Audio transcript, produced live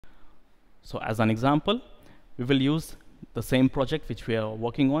So as an example, we will use the same project which we are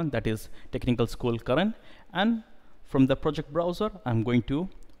working on, that is Technical School Current, and from the project browser I'm going to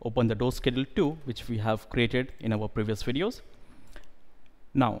open the dose schedule 2 which we have created in our previous videos.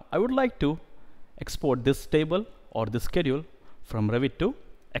 Now I would like to export this table or this schedule from Revit to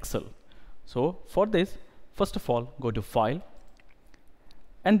Excel. So for this, first of all, go to File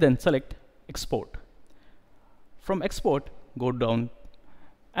and then select Export. From Export, go down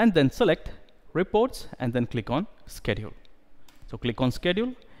and then select Reports and then click on Schedule. So click on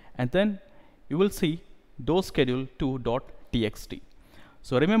Schedule and then you will see dose schedule 2.txt.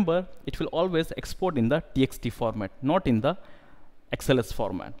 So remember, it will always export in the txt format, not in the XLS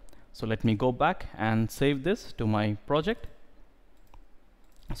format. So let me go back and save this to my project.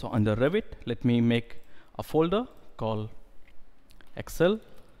 So under Revit, let me make a folder called Excel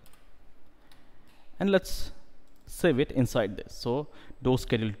and let's save it inside this. So dose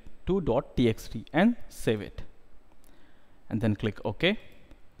schedule 2.txt and save it and then click OK.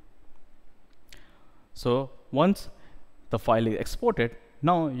 So once the file is exported,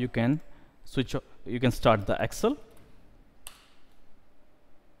 now you can start the Excel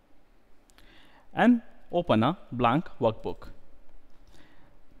and open a blank workbook.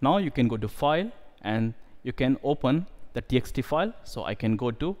 Now you can go to File and you can open the txt file. So I can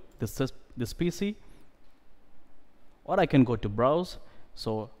go to this PC, or I can go to Browse.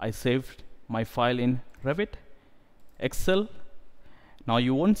 So I saved my file in Revit, Excel. Now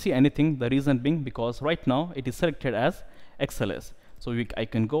you won't see anything, the reason being because right now it is selected as XLS. So I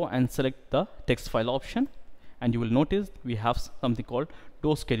can go and select the text file option and you will notice we have something called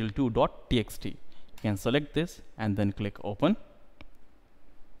dose schedule 2.txt. You can select this and then click Open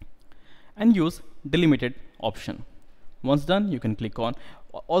and use delimited option. Once done, you can click on.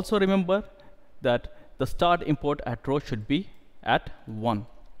 Also remember that the start import at row should be at 1.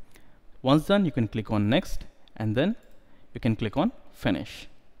 Once done, you can click on Next and then you can click on Finish.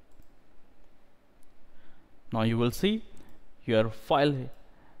 Now you will see your file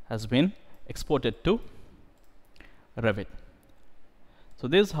has been exported to Revit. So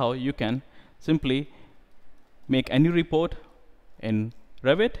this is how you can simply make any report in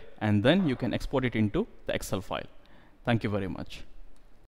Revit and then you can export it into the Excel file. Thank you very much.